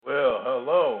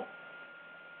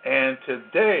And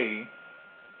today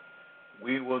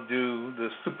we will do the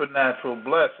supernatural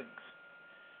blessings.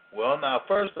 Well, now,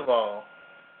 first of all,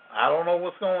 I don't know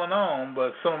what's going on,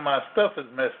 but some of my stuff is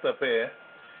messed up here,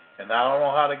 and I don't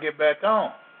know how to get back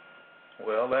on.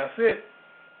 Well, that's it.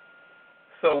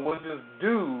 So we'll just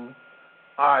do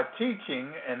our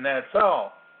teaching, and that's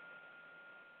all.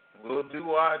 We'll do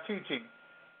our teaching.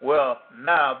 Well,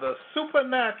 now, the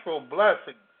supernatural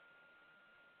blessings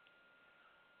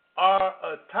are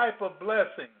a type of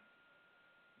blessing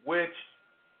which,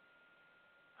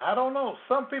 I don't know,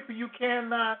 some people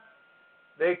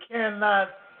they cannot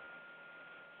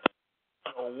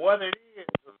know what it is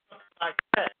or something like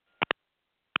that.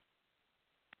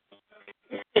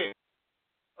 It is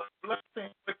a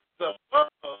blessing which is above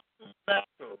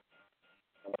supernatural.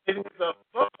 It is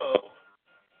above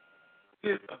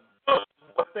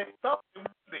what they thought it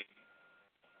would be.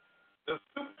 The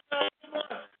supernatural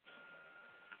blessings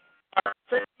are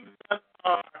things that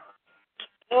are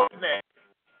ordinary,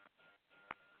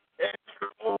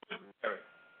 extraordinary,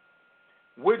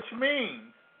 which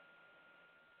means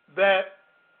that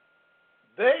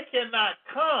they cannot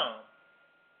come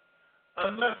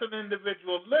unless an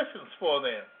individual listens for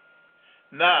them.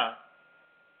 Now,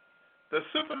 the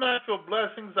supernatural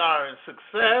blessings are in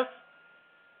success,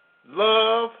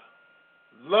 love,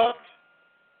 luck,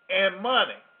 and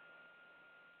money.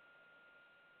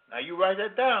 Now, you write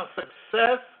that down.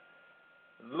 Success,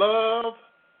 love,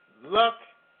 luck,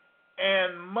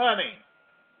 and money.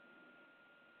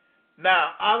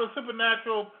 Now, are the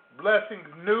supernatural blessings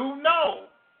new? No.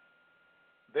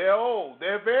 They're old.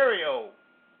 They're very old.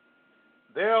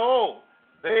 They're old.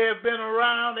 They have been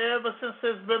around ever since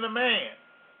there's been a man.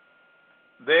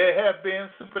 There have been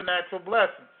supernatural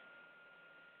blessings.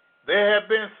 There have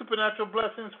been supernatural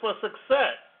blessings for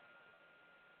success.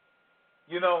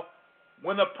 You know,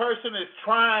 when a person is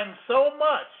trying so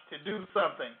much to do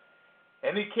something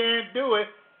and he can't do it,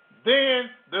 then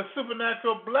the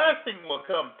supernatural blessing will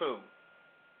come through.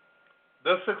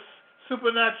 The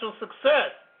supernatural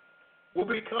success will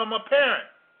become apparent.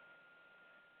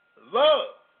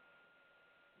 Love.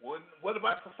 What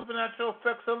about the supernatural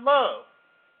effects of love?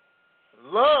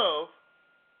 Love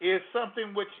is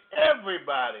something which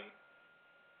everybody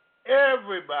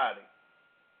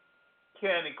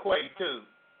can equate to.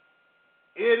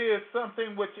 It is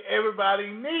something which everybody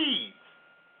needs.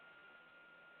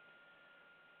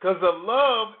 Because the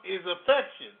love is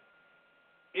affection.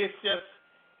 It's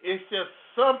just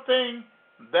something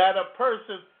that a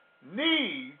person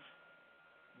needs,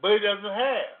 but he doesn't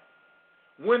have.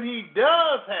 When he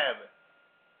does have it,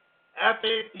 after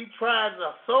he tries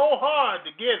so hard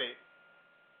to get it,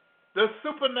 the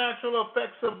supernatural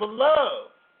effects of the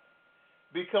love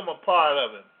become a part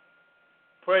of him.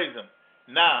 Praise him.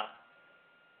 Now,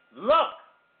 luck,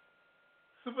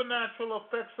 supernatural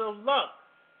effects of luck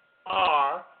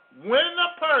are when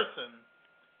a person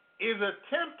is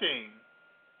attempting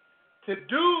to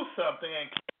do something and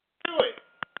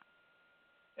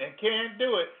can't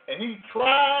do it, and he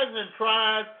tries and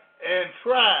tries and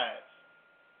tries.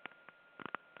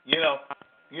 You know,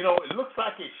 it looks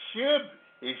like it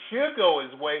should go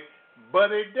his way,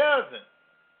 but it doesn't.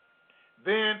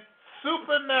 Then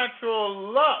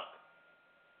supernatural luck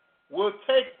will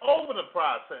take over the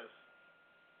process.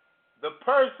 The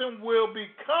person will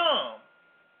become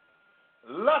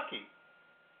lucky.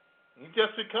 He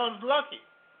just becomes lucky.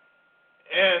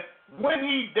 And when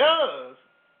he does,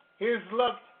 his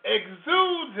luck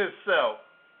exudes itself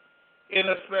in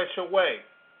a special way.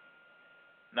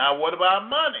 Now, what about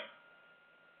money?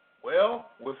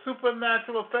 Well, with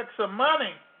supernatural effects of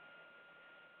money,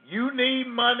 you need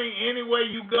money anywhere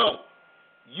you go.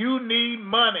 You need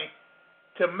money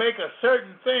to make a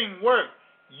certain thing work.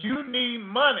 You need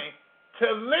money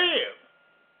to live.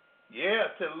 Yeah,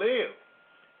 to live.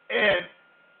 And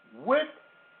with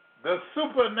the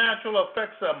supernatural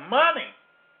effects of money,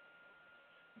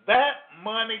 that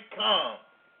money comes.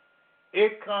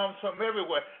 It comes from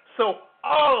everywhere. So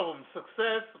all of them,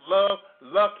 success, love,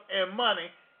 luck, and money,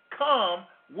 come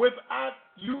without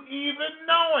you even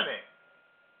knowing it.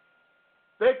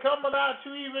 They come without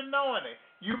you even knowing it.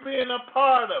 You being a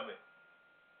part of it.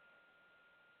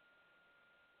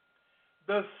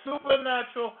 The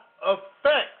supernatural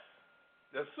effects,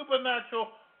 the supernatural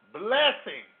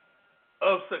blessing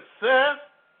of success,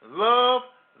 love,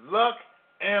 luck,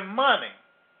 and money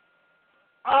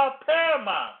are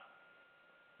paramount.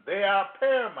 They are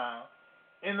paramount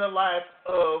in the life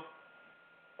of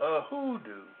a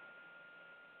hoodoo.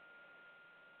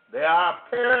 They are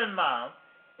paramount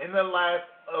in the life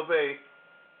of a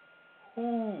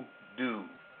hoodoo.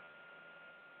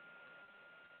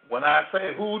 When I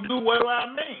say hoodoo, what do I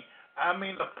mean? I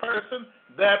mean a person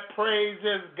that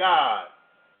praises God.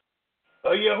 A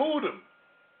HOODOO.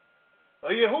 A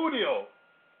HOODOO,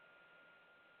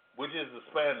 which is the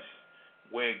Spanish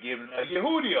way of giving a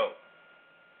HOODOO.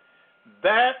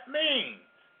 That means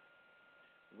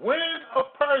when a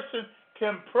person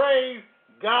can praise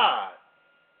God,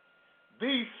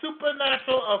 these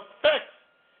supernatural effects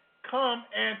come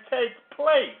and take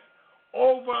place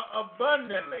over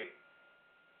abundantly.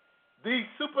 These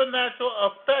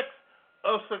supernatural effects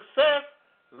of success,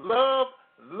 love,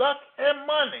 luck, and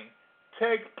money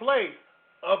take place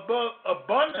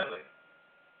abundantly.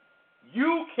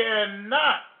 You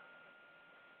cannot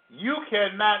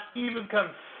even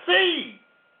conceive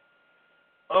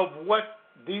of what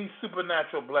these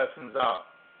supernatural blessings are.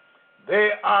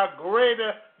 They are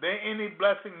greater than any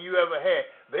blessing you ever had.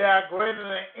 They are greater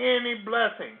than any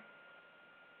blessing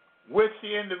which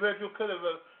the individual could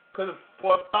have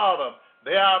forethought of.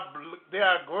 They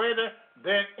are greater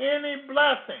than any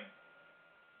blessing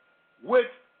which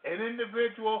an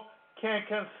individual can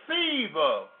conceive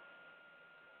of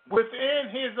within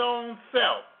his own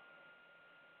self.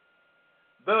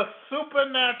 The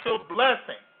supernatural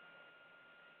blessing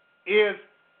is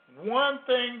one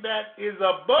thing that is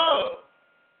above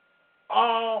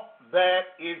all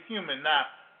that is human. Now,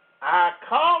 I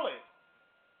call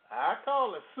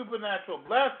it supernatural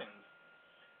blessings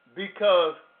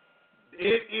because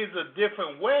it is a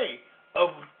different way of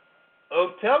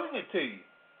telling it to you.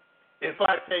 If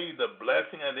I tell you the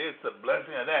blessing of this, the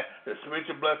blessing of that, the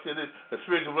spiritual blessing of this, the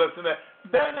spiritual blessing of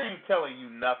that ain't telling you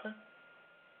nothing.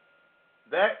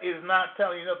 That is not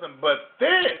telling you nothing. But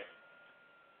this,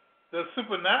 the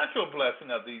supernatural blessing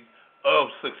of these, of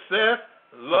success,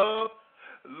 love,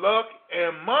 luck,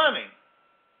 and money,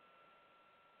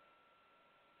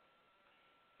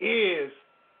 is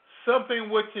something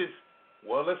which is,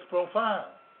 well, it's profound.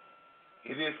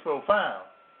 It is profound.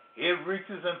 It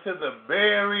reaches into the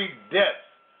very depths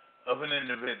of an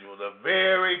individual, the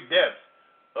very depths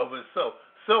of his soul.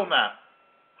 So now,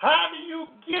 how do you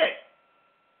get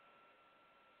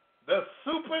the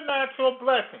supernatural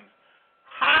blessings?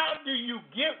 How do you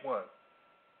get one?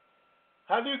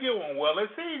 How do you get one? Well,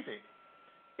 it's easy.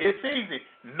 It's easy.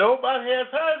 Nobody has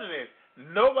heard of this.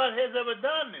 Nobody has ever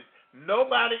done this.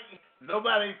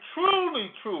 Nobody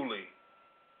truly.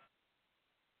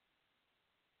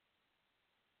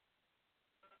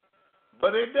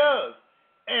 But it does.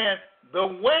 And the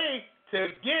way to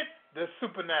get the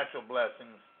supernatural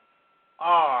blessings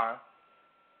are,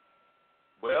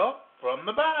 well, from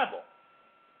the Bible.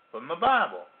 From the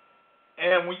Bible.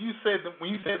 And when you say the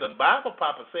Bible,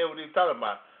 Papa, say what he's talking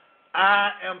about.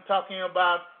 I am talking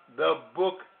about the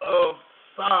book of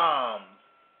Psalms.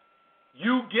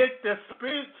 You get the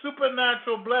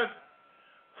supernatural blessing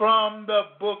from the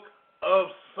book of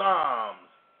Psalms.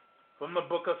 From the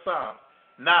book of Psalms.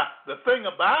 Now, the thing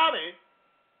about it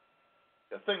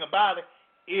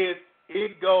is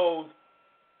it goes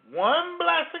one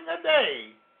blessing a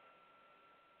day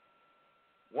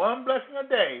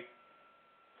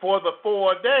for the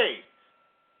 4 days.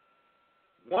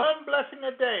 One blessing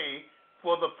a day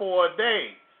for the 4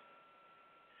 days.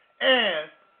 And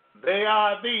they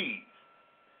are these.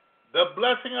 The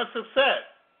blessing of success,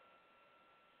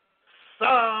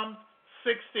 Psalm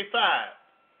 65.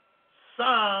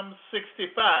 Psalm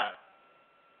 65.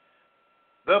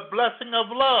 The blessing of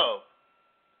love,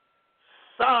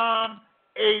 Psalm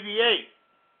 88.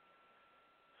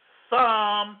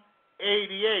 Psalm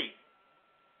 88.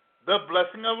 The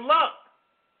blessing of luck,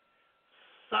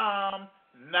 Psalm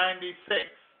 96.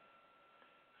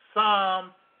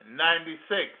 Psalm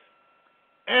 96.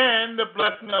 And the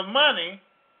blessing of money,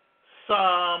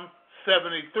 Psalm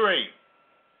 73.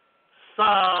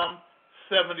 Psalm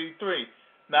 73.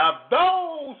 Now,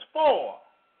 those four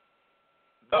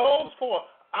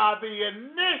are the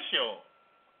initial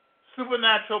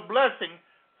supernatural blessing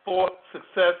for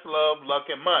success, love, luck,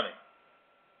 and money.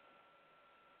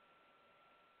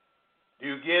 Do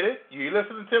you get it? You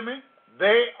listening to me?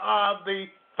 They are the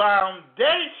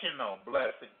foundational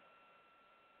blessing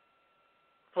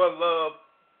for love,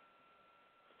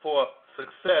 for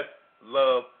success,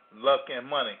 love, luck, and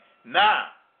money. Now,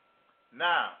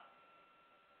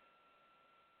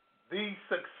 the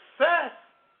success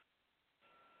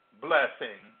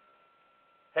blessing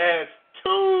has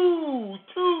two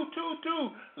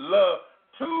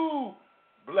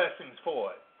blessings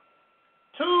for it.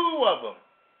 Two of them.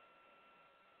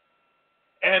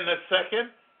 And the second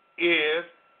is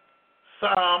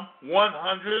Psalm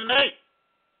 108.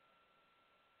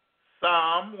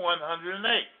 Psalm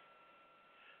 108.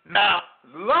 Now,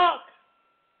 luck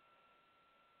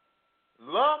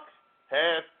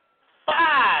has 5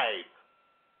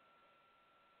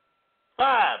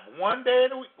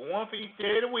 for each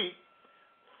day of the week,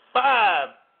 five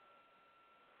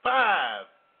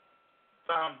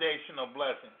foundational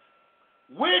blessings,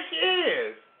 which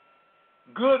is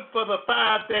good for the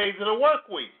 5 days of the work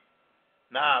week.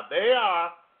 Now, they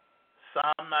are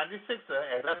Psalm 96,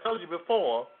 as I told you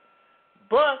before,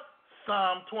 but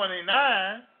Psalm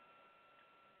 29,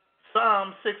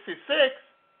 Psalm 66,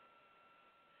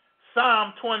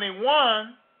 Psalm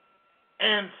 21,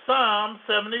 and Psalm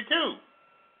 72.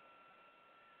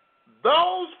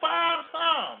 Those 5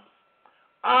 Psalms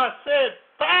are said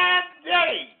 5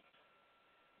 days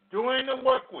during the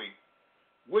work week,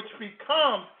 which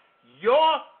becomes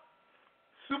your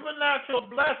supernatural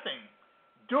blessing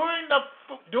during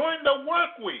the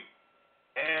work week.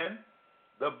 And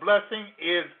the blessing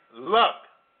is luck.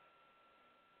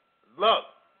 Luck.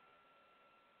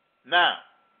 Now,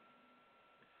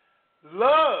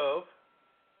 love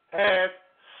has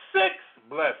 6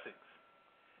 blessings.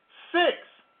 6.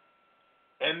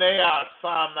 And they are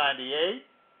Psalm 98,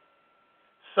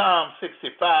 Psalm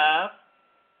 65,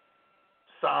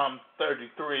 Psalm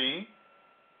 33,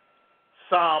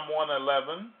 Psalm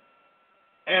 111,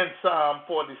 and Psalm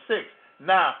 46.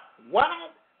 Now, why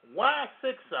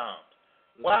 6 Psalms?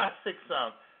 Why 6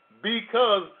 Psalms?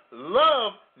 Because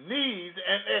love needs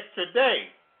an extra day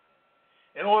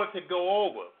in order to go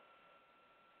over.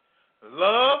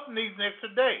 Love needs an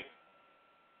extra day.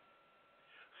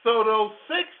 So those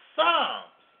 6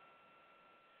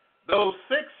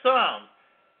 Psalms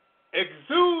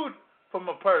exude from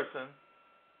a person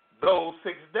those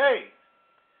 6 days.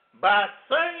 By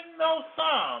saying those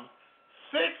Psalms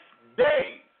 6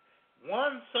 days,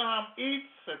 1 Psalm each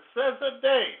successive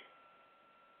day.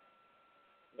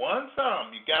 1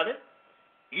 Psalm, you got it?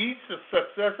 Each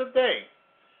successive day.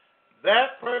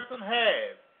 That person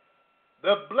has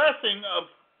the blessing of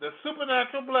the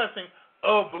supernatural blessing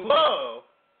of love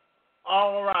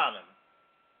all around him.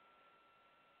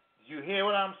 You hear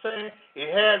what I'm saying?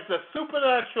 It has the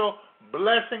supernatural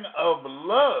blessing of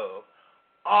love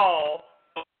all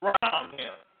around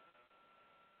him.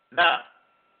 Now,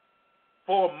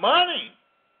 for money,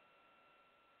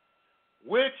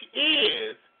 which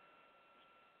is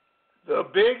the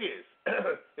biggest,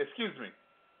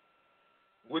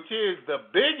 which is the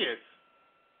biggest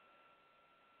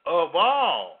of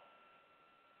all,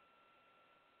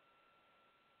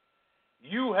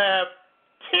 you have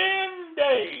 10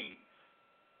 days.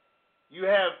 You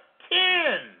have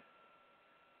 10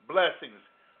 blessings,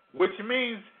 which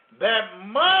means that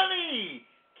money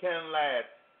can last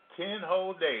 10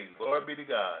 whole days. Glory be to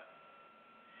God.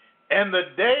 And the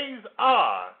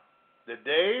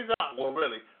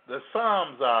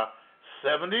Psalms are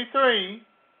 73,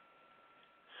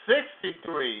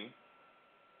 63,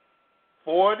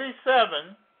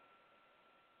 47,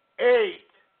 8,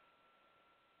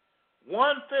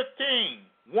 115,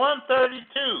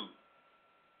 132,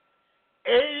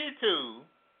 82,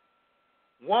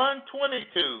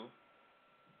 122,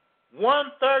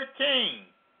 113,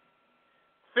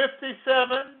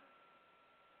 57,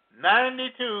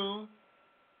 92,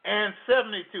 and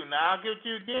 72. Now I'll give it to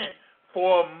you again.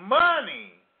 For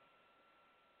money,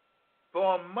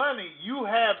 you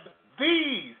have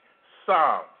these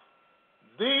Psalms.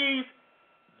 These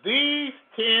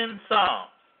 10 Psalms.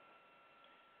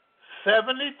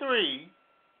 73,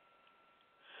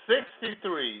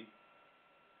 63,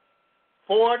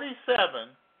 47,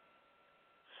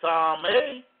 Psalm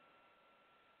 8,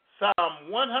 Psalm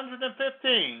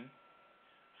 115,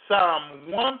 Psalm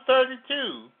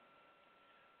 132,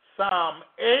 Psalm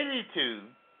 82,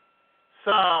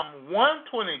 Psalm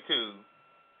 122,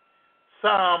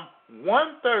 Psalm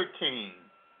 113,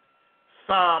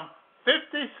 Psalm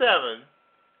 57,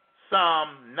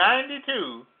 Psalm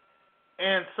 92,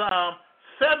 and Psalm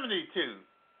 72.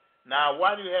 Now,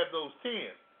 why do you have those 10?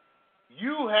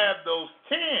 You have those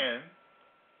 10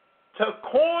 to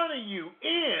corner you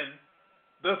in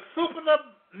the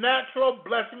supernatural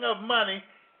blessing of money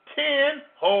 10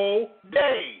 whole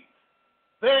days.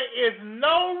 There is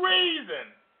no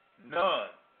reason, none,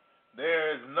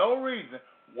 there is no reason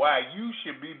why you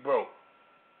should be broke.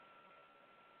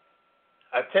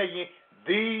 I tell you,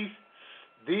 these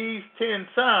 10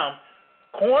 Psalms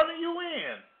corner you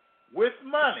in with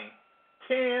money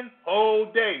 10 whole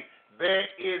days. There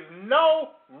is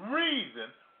no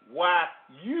reason why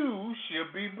you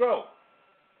should be broke.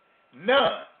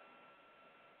 None.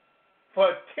 For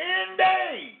 10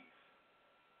 days.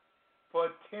 For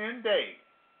 10 days.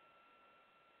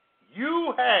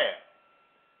 You have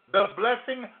the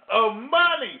blessing of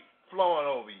money flowing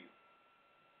over you.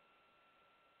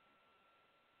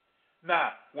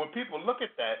 Now, when people look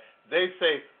at that, they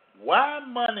say, why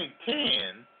money 10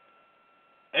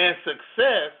 and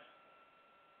success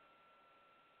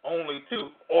only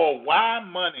 2, or why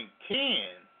money 10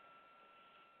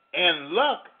 and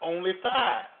luck only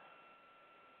 5.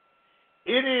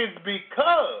 It is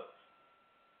because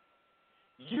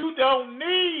you don't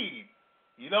need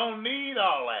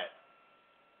all that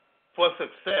for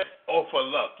success or for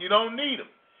luck. You don't need them.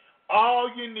 All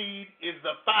you need is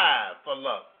the 5 for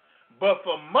luck. But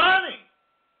for money,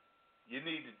 you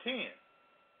need the 10.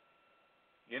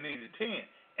 You need the 10.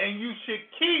 And you should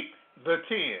keep the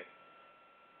 10.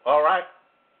 All right?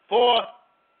 For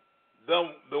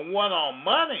the one on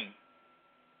money,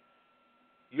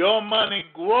 your money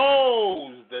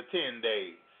grows the 10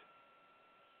 days.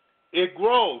 It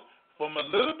grows from a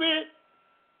little bit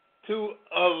to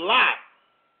a lot.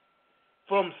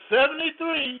 From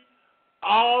 73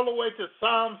 all the way to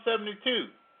Psalm 72.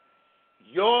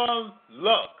 Your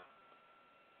luck,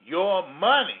 your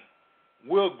money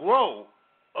will grow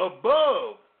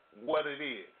above what it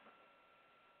is.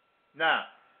 Now,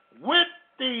 with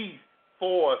these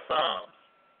 4 Psalms,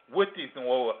 with these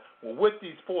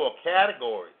 4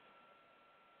 categories,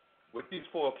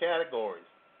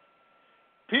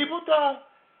 people don't,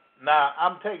 now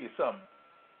I'm telling you something,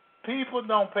 people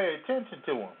don't pay attention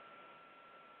to them.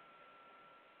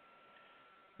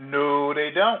 No,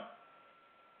 they don't.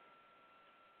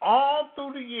 All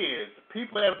through the years,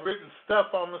 people have written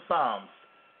stuff on the Psalms,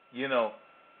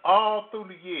 all through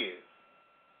the years,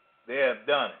 they have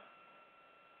done it.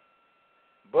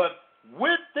 But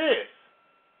with this,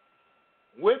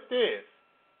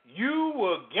 you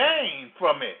will gain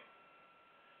from it.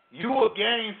 You will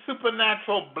gain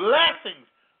supernatural blessings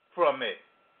from it.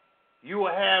 You will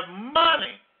have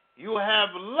money. You will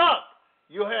have luck.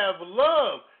 You will have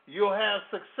love. You will have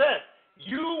success.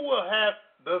 You will have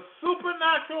the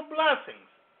supernatural blessings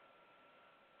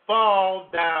fall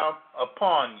down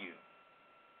upon you.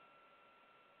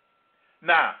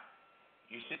 Now,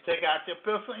 you should take out your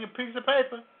pencil and your piece of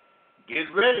paper.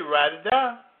 Get ready. Write it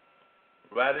down.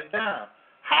 Write it down.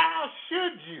 How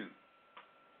should you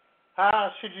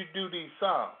do these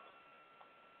Psalms?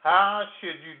 How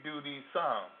should you do these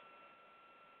Psalms?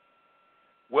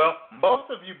 Well, most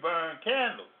of you burn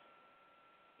candles.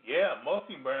 Yeah, most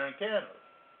of you burn candles.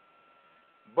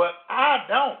 But I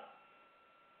don't.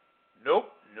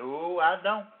 Nope, no, I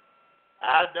don't.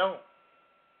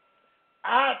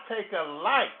 I take a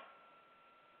light.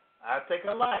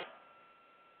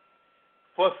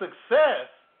 For success,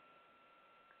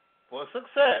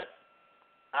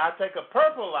 I take a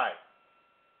purple light.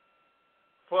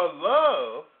 For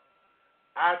love,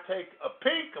 I take a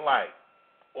pink light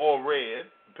or red,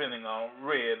 depending on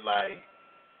red light.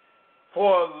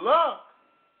 For luck,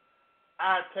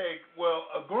 I take,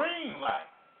 a green light.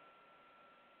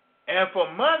 And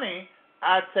for money,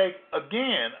 I take,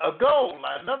 again, a gold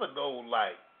light, another gold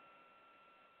light.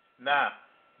 Now,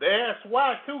 they ask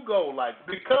why 2 gold lights?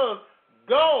 Because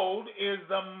gold is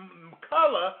the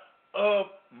color of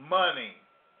money.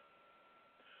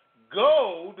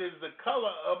 Gold is the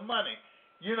color of money.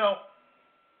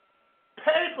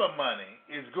 Paper money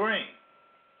is green.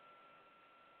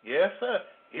 Yes, sir.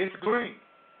 It's green.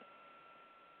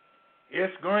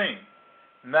 It's green.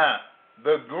 Now,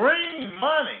 the green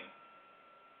money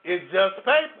is just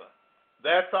paper.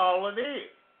 That's all it is.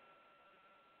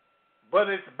 But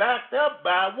it's backed up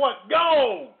by what?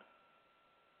 Gold.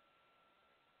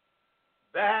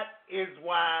 That is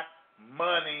why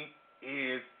money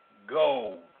is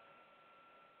gold.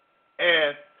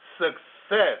 And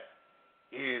success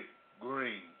is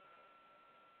green.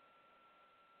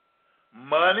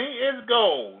 Money is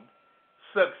gold.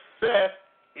 Success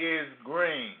is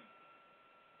green.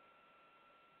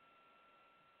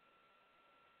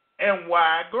 And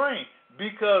why green?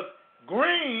 Because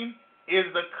green is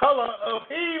the color of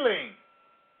healing.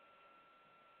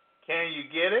 Can you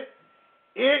get it?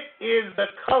 It is the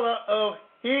color of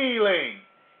healing.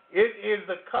 It is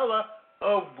the color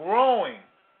of growing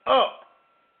up.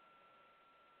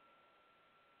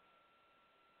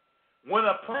 When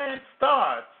a plant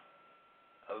starts,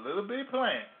 a little bitty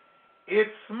plant,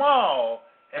 it's small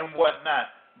and whatnot.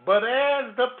 But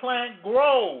as the plant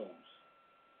grows,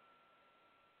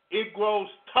 it grows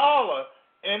taller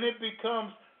and it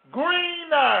becomes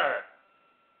greener.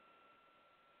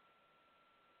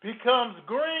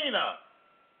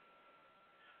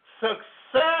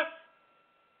 Success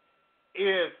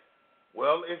is,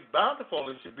 it's bountiful.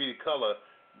 It should be the color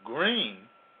green.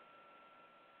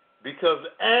 Because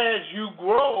as you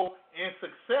grow in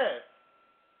success,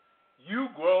 you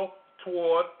grow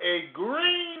toward a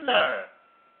greener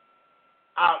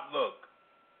outlook.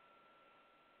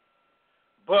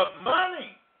 But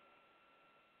money,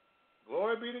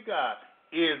 glory be to God,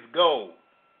 is gold.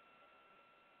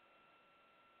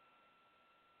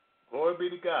 Glory be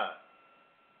to God.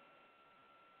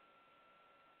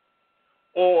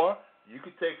 Or you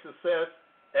could take success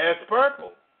as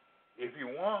purple if you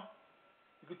want.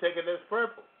 You could take it as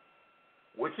purple,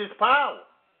 which is power.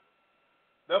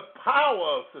 The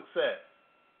power of success.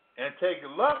 And take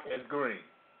luck as green.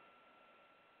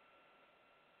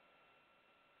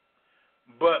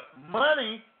 But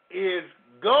money is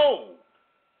gold.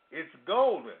 It's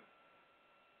golden.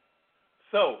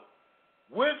 So,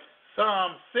 with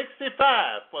Psalm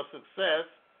 65 for success,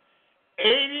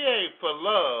 88 for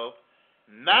love,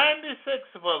 96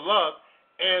 for luck,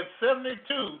 and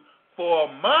 72 for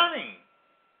money,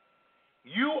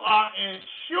 you are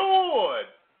insured.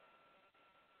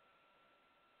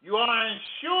 You are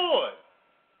insured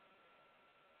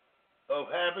of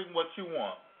having what you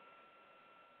want.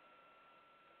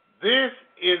 This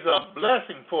is a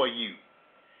blessing for you.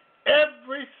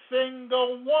 Every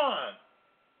single one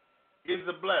is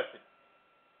a blessing.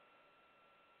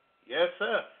 Yes,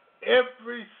 sir.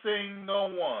 Every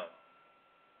single one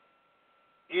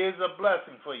is a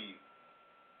blessing for you.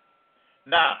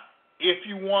 Now, if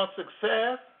you want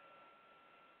success,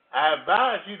 I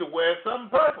advise you to wear something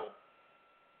purple.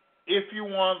 If you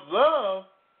want love,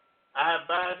 I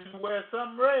advise you to wear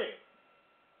something red.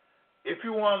 If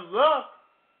you want luck,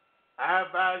 I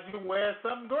advise you to wear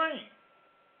something green.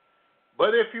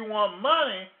 But if you want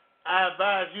money, I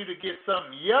advise you to get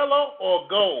something yellow or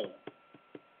gold.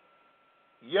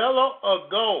 Yellow or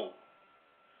gold.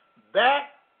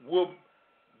 That will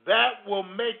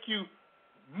make you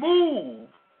move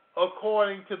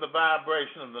according to the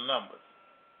vibration of the numbers.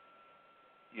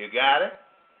 You got it?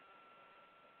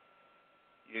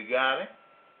 You got it?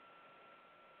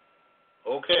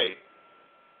 Okay.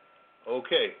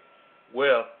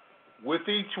 Well, with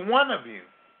each one of you,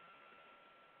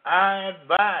 I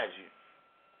advise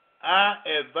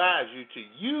you to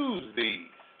use these.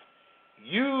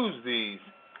 Use these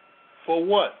for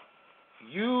what?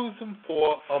 Use them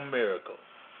for a miracle.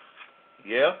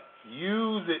 Yeah?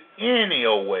 Use it any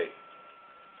old way.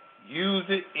 Use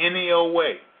it any old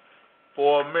way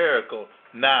for a miracle.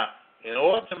 Now, in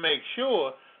order to make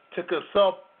sure to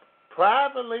consult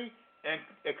privately and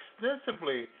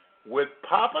extensively with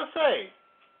Papa Say,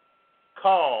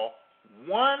 call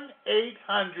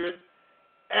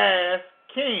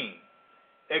 1-800-ASK-KING,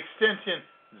 extension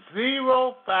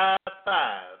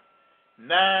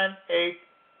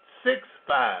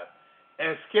 055-9865,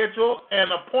 and schedule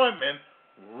an appointment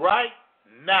right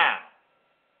now.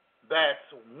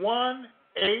 That's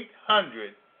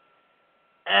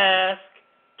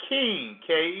 1-800-ASK-KING,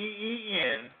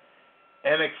 KEEN,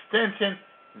 and extension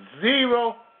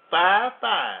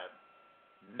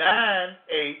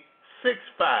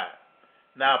 055-9865.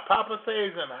 Now, Papa Say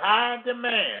is in high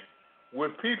demand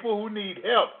with people who need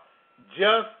help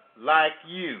just like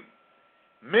you.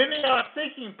 Many are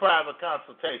seeking private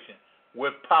consultation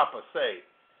with Papa Say.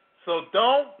 So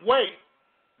don't wait.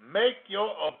 Make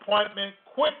your appointment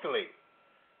quickly.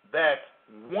 That's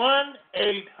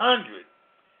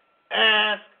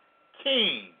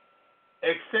 1-800-ASK-KING,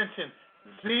 extension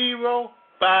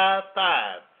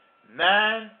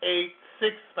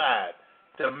 055-9865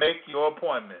 to make your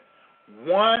appointment.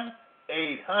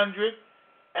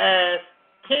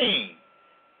 1-800-ASK-KING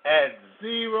at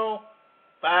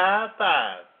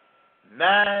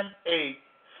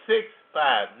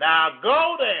 055-9865. Now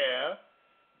go there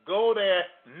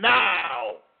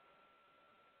now.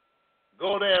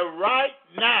 Go there right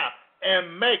now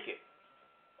and make it.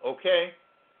 Okay?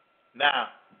 Now,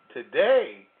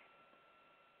 today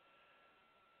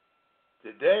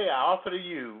I offer to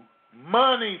you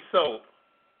money soap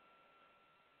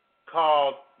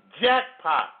called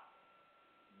Jackpot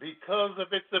because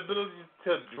of its ability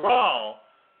to draw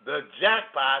the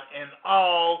jackpot in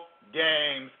all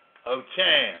games of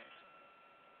chance.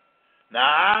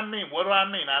 Now, what do I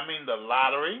mean? I mean the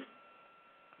lottery,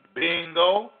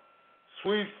 bingo,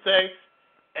 sweepstakes,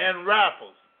 and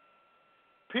raffles.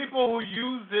 People who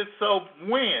use this soap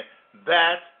win.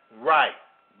 That's right.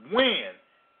 Win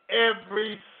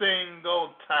every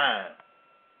single time.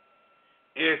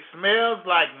 It smells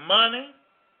like money,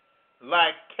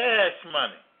 like cash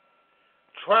money.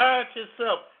 Try it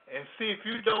yourself and see if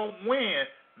you don't win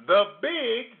the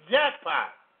big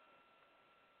jackpot.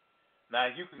 Now,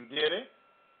 you can get it.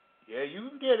 Yeah, you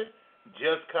can get it.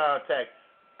 Just contact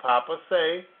Papa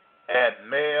Say at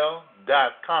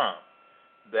mail.com.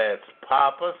 That's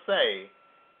Papa Say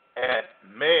at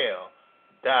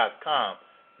mail.com.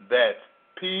 That's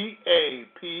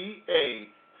PAPACE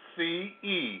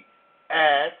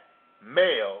at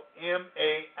mail,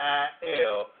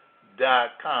 MAIL.com.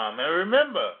 time. And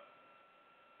remember,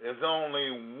 there's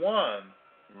only one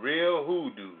real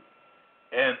hoodoo,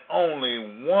 and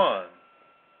only one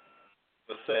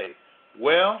to say.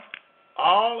 Well,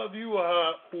 all of you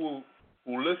who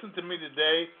listen to me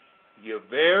today, you're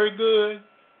very good,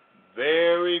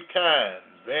 very kind,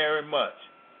 very much.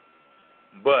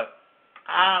 But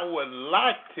I would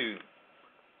like to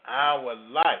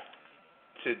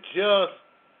just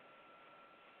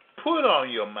put on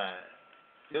your mind,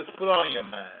 the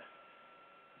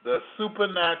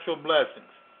supernatural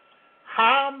blessings.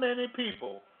 How many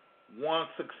people want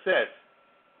success?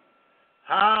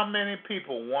 How many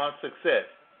people want success?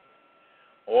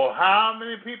 Or how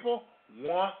many people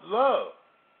want love?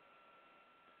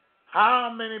 How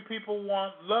many people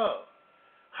want love?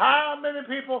 How many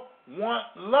people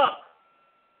want luck?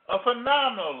 A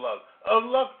phenomenal luck. A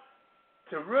luck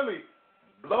to really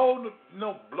blow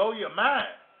your mind.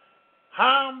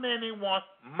 How many want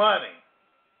money?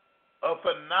 A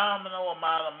phenomenal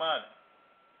amount of money.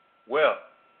 Well,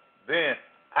 then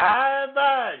I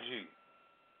advise you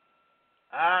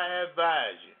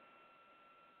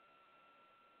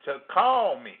to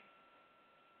call me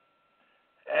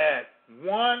at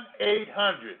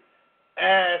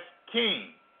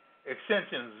 1-800-ASK-KING,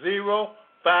 extension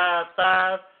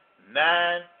 055-9865.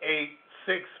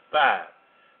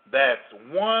 That's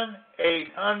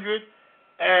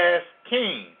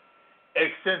 1-800-ASK-KING,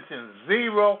 extension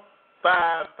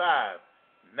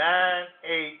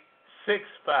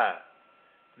 055-9865.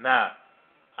 Now,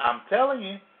 I'm telling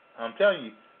you,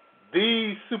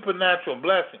 these supernatural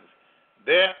blessings,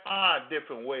 there are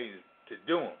different ways to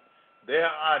do them. There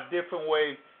are different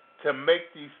ways to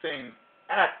make these things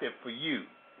active for you.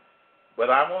 But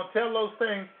I'm going to tell those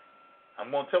things. I'm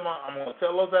going to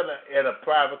tell those at a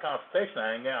private consultation.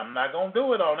 I'm not going to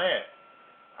do it on air.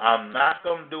 I'm not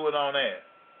going to do it.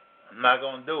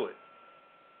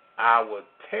 I will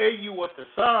tell you what the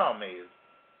psalm is.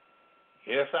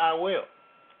 Yes, I will.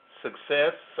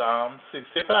 Success, Psalm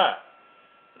 65.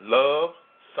 Love,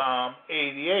 Psalm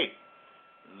 88.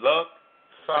 Luck,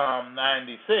 Psalm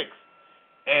 96.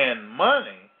 And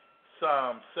money,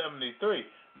 Psalm 73.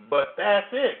 But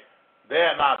that's it.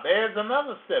 There's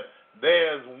another step.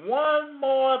 There's one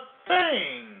more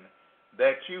thing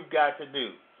that you've got to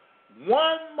do.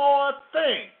 One more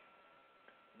thing.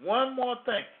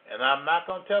 And I'm not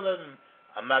going to tell that,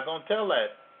 on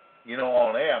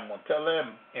air. I'm going to tell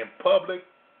them in public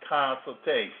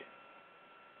consultation,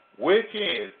 which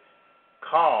is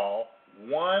call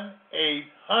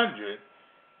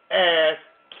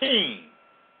 1-800-ASK-KING,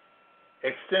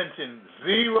 extension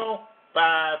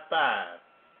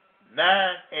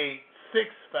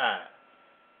 055-9865.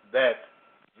 That's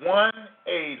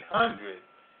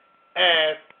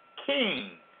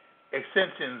 1-800-ASK-KING,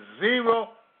 extension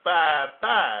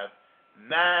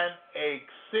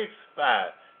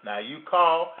 055-9865. Now you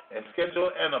call and schedule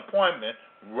an appointment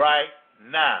right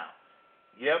now.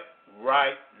 Yep,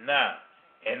 right now.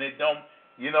 And it don't,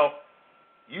 you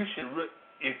should,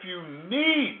 if you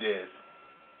need this,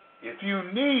 if you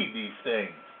need these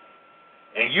things,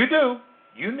 and you do,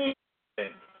 you need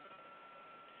things,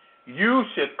 you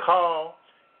should call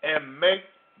and make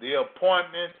the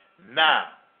appointment now.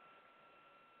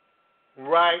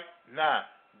 Right now.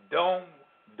 Don't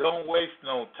waste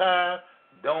no time.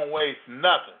 Don't waste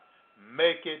nothing.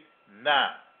 Make it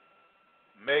now.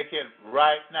 Make it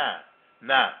right now.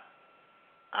 Now,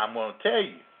 I'm going to tell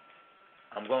you,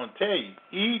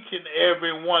 each and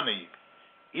every one of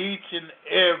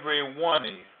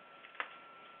you.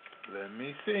 Let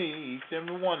me see, each and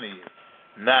every one of you.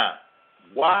 Now,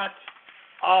 watch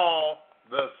all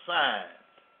the signs.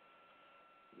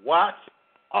 Watch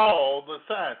all the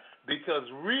signs. Because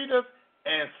readers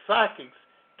and psychics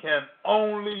can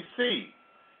only see.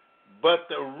 But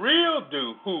the real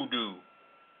hoodoo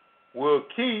will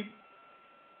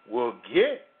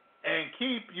get and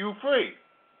keep you free.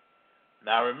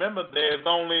 Now remember, there's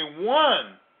only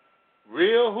one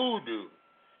real hoodoo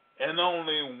and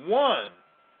only one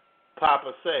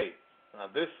Papa Say. Now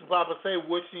this is Papa Say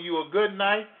wishing you a good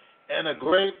night and a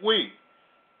great week.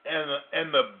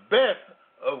 And the best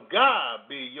of God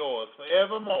be yours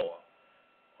forevermore.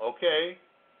 Okay?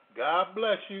 God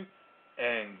bless you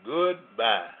and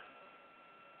goodbye.